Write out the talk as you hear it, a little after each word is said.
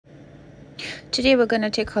Today we're going to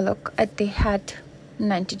take a look at the head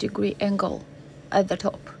 90-degree angle at the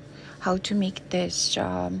top. How to make this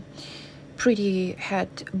pretty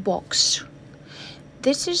head box.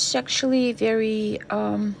 This is actually very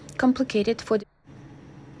complicated for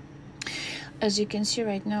as you can see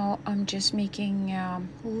right now. I'm just making a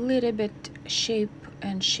little bit shape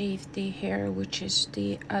and shave the hair which is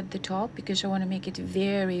at the top, because I want to make it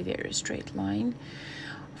very straight line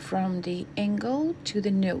from the angle to the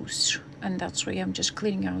nose, and that's why I'm just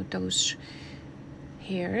cleaning out those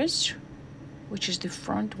hairs, which is the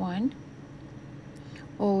front one.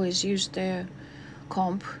 Always use the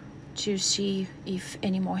comb to see if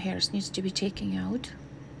any more hairs needs to be taken out,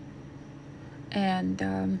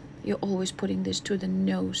 and you're always putting this to the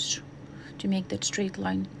nose to make that straight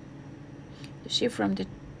line. You see, from the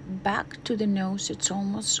back to the nose it's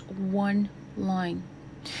almost one line.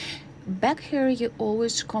 Back hair you're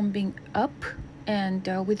always combing up, and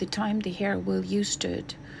with the time the hair will used to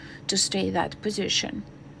it to stay that position.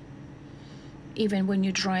 Even when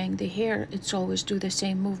you're drying the hair, it's always do the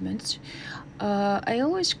same movements. I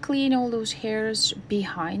always clean all those hairs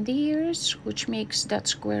behind the ears, which makes that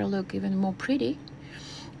square look even more pretty.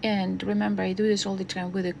 And remember, I do this all the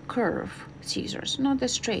time with a curve scissors, not the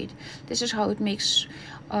straight. This is how it makes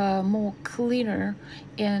more cleaner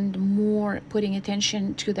and more putting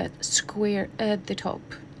attention to that square at the top.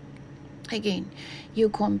 Again, you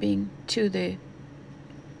combing to the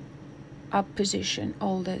up position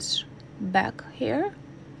all this back hair,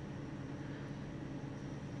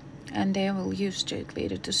 and then we'll use it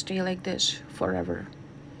later to stay like this forever.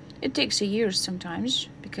 It takes a year sometimes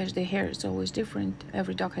because the hair is always different.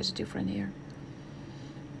 Every dog has a different hair.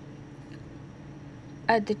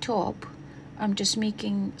 At the top I'm just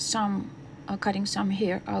making some cutting some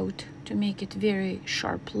hair out to make it very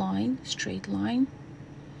sharp line, straight line.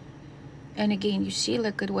 And again, you see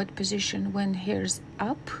like at what position when hair's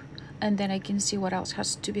up, and then I can see what else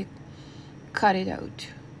has to be cut it out.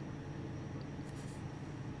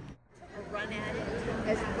 Run at it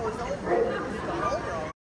as it goes over.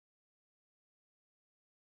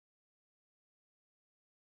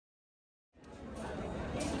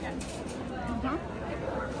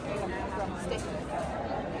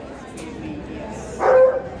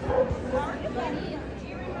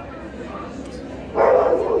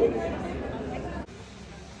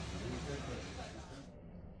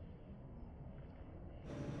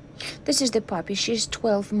 This is the puppy. She's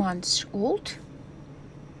 12 months old.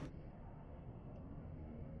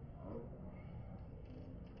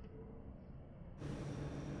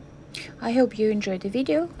 I hope you enjoyed the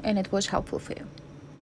video and it was helpful for you.